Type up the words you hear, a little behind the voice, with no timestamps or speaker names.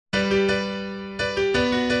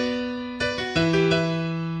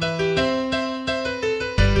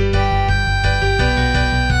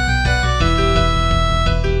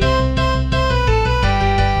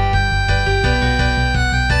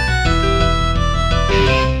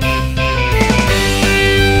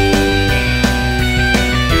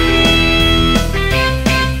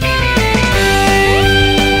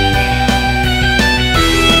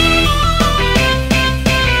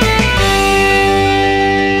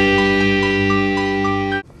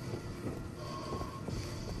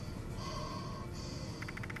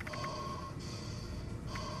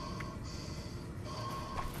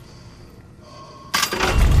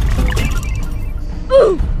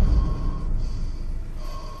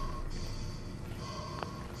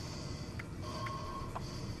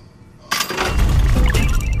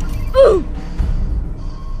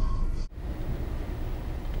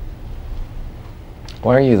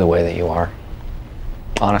Why are you the way that you are?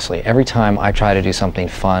 Honestly, every time I try to do something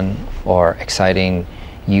fun or exciting,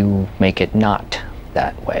 you make it not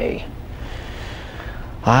that way.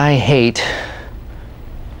 I hate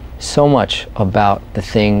so much about the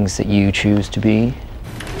things that you choose to be.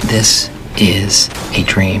 This is a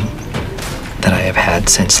dream that I have had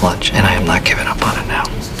since lunch, and I am not giving up on it now.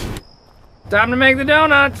 Time to make the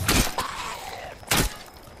donuts!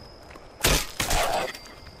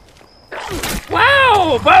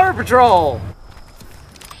 Wow! Border Patrol!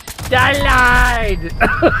 I lied!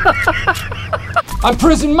 I'm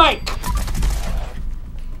Prison Mike!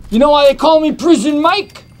 You know why they call me Prison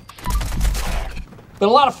Mike? Been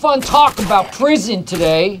a lot of fun talk about prison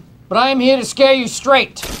today, but I am here to scare you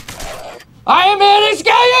straight. I am here to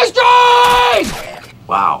scare you straight!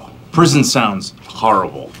 Wow, prison sounds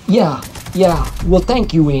horrible. Yeah. Well,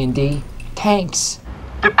 thank you, Andy. Thanks.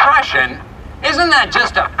 Depression? Isn't that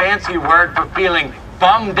just a fancy word for feeling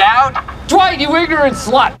bummed out? Dwight, you ignorant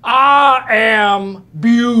slut! I am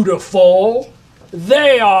beautiful.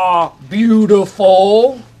 They are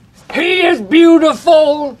beautiful. He is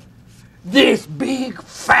beautiful. This big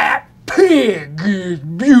fat pig is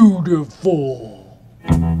beautiful.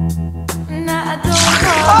 Oh,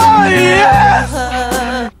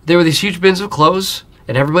 yes! There were these huge bins of clothes,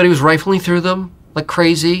 and everybody was rifling through them like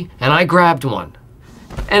crazy, and I grabbed one.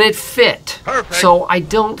 And it fit. Perfect. So I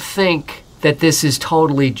don't think that this is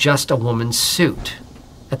totally just a woman's suit.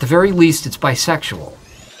 At the very least, it's bisexual. What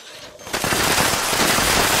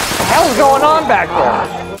the hell's going on back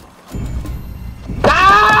there?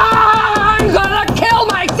 I'm gonna kill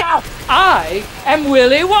myself! I am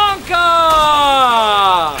Willy Wonka!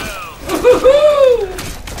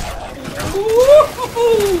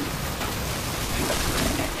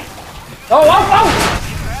 Oh!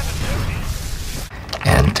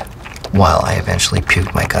 And while I eventually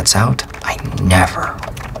puked my guts out, I never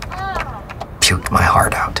puked my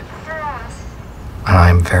heart out. And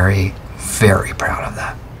I'm very, very proud of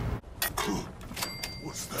that.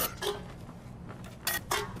 What's that?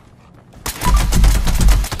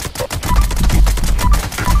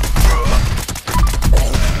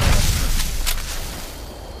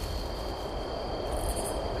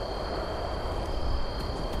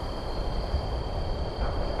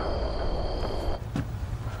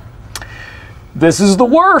 This is the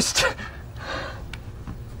worst!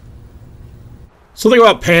 Something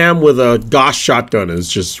about Pam with a Gosh shotgun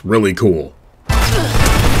is just really cool. I'm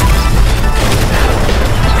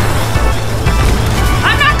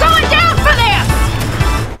not going down for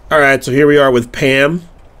this! Alright, so here we are with Pam.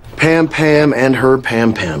 Pam and her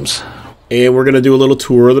Pams. And we're gonna do a little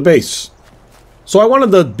tour of the base. So I wanted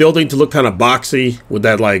the building to look kind of boxy with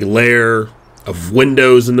that like layer of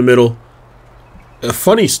windows in the middle. A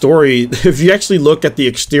funny story, if you actually look at the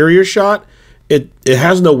exterior shot, it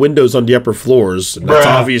has no windows on the upper floors. And that's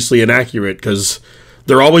obviously inaccurate because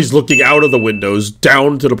they're always looking out of the windows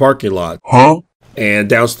down to the parking lot. Huh? And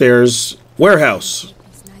downstairs, warehouse.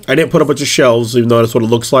 I didn't put a bunch of shelves, even though that's what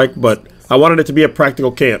it looks like, but I wanted it to be a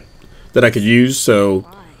practical camp that I could use, so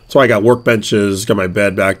that's why I got workbenches, got my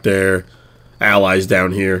bed back there, allies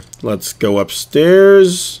down here. Let's go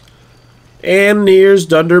upstairs. And here's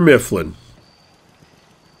Dunder Mifflin.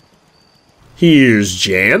 Here's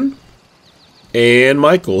Jan. And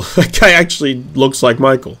Michael. That guy actually looks like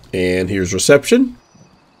Michael. And here's reception.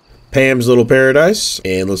 Pam's little paradise.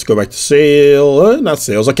 And let's go back to not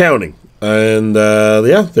sales, accounting. And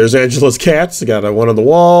yeah, there's Angela's cats. I got one on the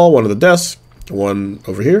wall, one on the desk, one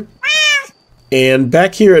over here. And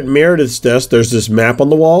back here at Meredith's desk, there's this map on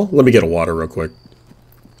the wall. Let me get a water real quick.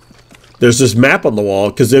 There's this map on the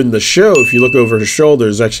wall, because in the show, if you look over her shoulder,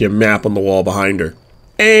 there's actually a map on the wall behind her.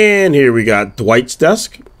 And here we got Dwight's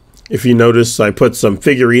desk. If you notice, I put some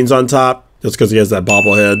figurines on top. That's because he has that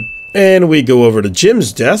bobblehead. And we go over to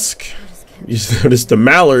Jim's desk. You notice the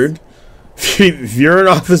mallard. If you're an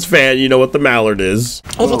Office fan, you know what the mallard is.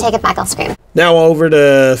 If you take it back, I'll scream. Now over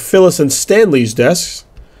to Phyllis and Stanley's desks.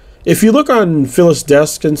 If you look on Phyllis'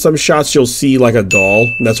 desk in some shots, you'll see like a doll.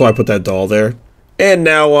 And that's why I put that doll there. And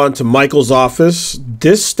now on to Michael's office.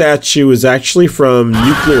 This statue is actually from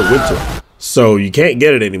Nuclear Winter. So you can't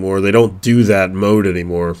get it anymore. They don't do that mode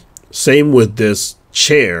anymore. Same with this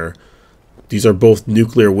chair. These are both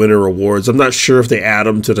Nuclear Winter awards. I'm not sure if they add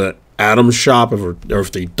them to the Atom shop or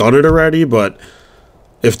if they've done it already, but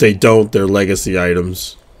if they don't, they're legacy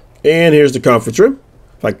items. And here's the conference room.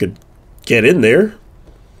 If I could get in there.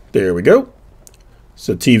 There we go. It's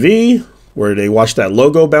a TV where they watch that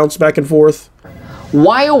logo bounce back and forth.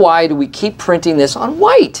 Why, oh why, do we keep printing this on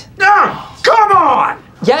white? No, come on!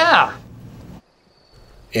 Yeah.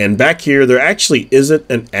 And back here, there actually isn't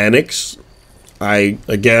an annex.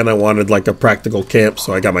 Again, I wanted like a practical camp,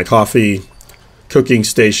 so I got my coffee, cooking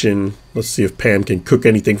station. Let's see if Pam can cook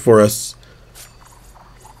anything for us.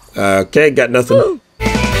 Okay, got nothing.